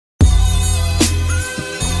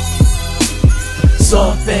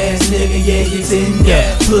Soft ass nigga, yeah, you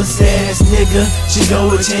tender. Puss ass nigga, she go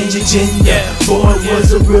and change your gender. Boy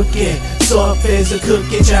was a rookie, soft as a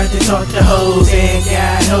cookie. Tried to talk to hoes, ain't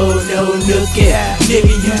got hoes, no nookie.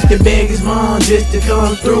 Nigga used to beg his mom just to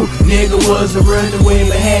come through. Nigga was a runaway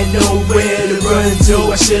but had nowhere to run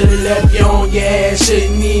to. I should've left you on your ass,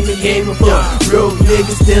 shouldn't even gave a fuck. Broke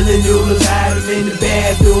niggas stealing noodles, hide them in the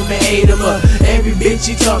bathroom and ate them up. Every bitch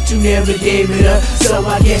you talked to never gave it up, so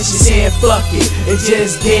I guess you said fuck it and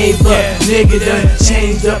just gave up. Nigga done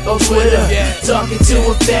changed up on Twitter, talking to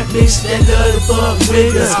a fat bitch that love to fuck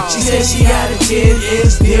with us. She said she got a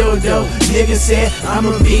 10-inch dildo. Nigga said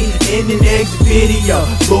I'ma be in the next video.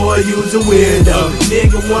 Boy, you's a weirdo.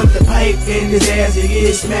 Nigga want the pipe in his ass to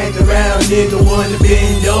get smacked around. Nigga wanna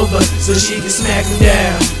bend over so she can smack him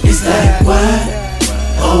down. It's like what?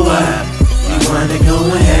 Oh what? You wanna go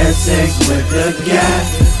and have sex with the guy?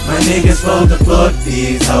 My niggas supposed to fuck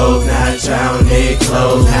these hoes, not try on their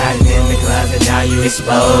clothes. Hiding in the closet, now you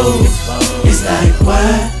exposed. It's like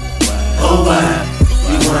what? Oh what?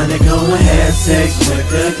 You wanna go and have sex with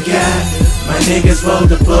the guy? My niggas supposed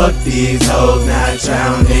to fuck these hoes, not try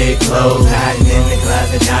on their clothes. Hiding in the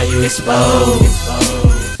closet, now you exposed.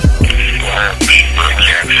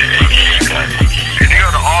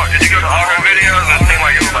 Did you go to all her videos? It seemed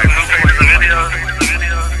like it was like 2 pages of videos.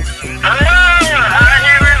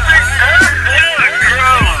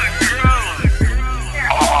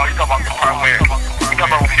 Oh, you talking about the part where, you talking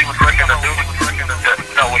about when she was sucking the dude?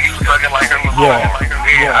 No, when he was sucking like her before?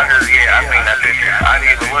 Yeah, I seen that picture. I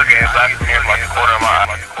didn't even look at it, but